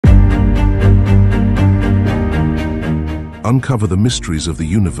Uncover the mysteries of the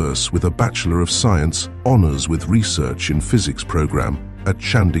universe with a Bachelor of Science Honours with Research in Physics program at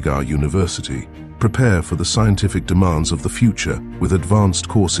Chandigarh University. Prepare for the scientific demands of the future with advanced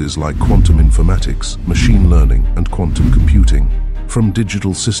courses like quantum informatics, machine learning, and quantum computing. From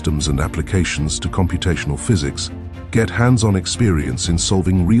digital systems and applications to computational physics, get hands-on experience in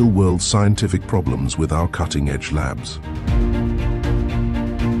solving real-world scientific problems with our cutting-edge labs.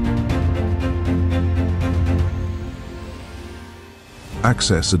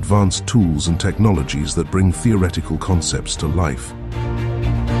 Access advanced tools and technologies that bring theoretical concepts to life.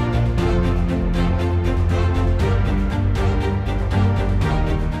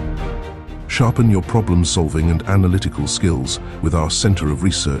 Sharpen your problem-solving and analytical skills with our Center of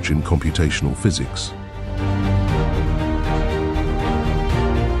Research in Computational Physics.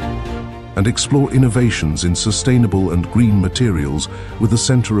 And explore innovations in sustainable and green materials with the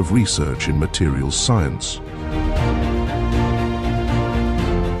Center of Research in Materials Science.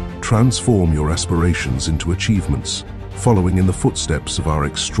 Transform your aspirations into achievements, following in the footsteps of our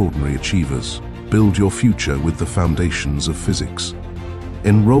extraordinary achievers. Build your future with the foundations of physics.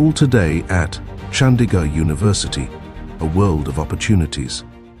 Enroll today at Chandigarh University, a world of opportunities.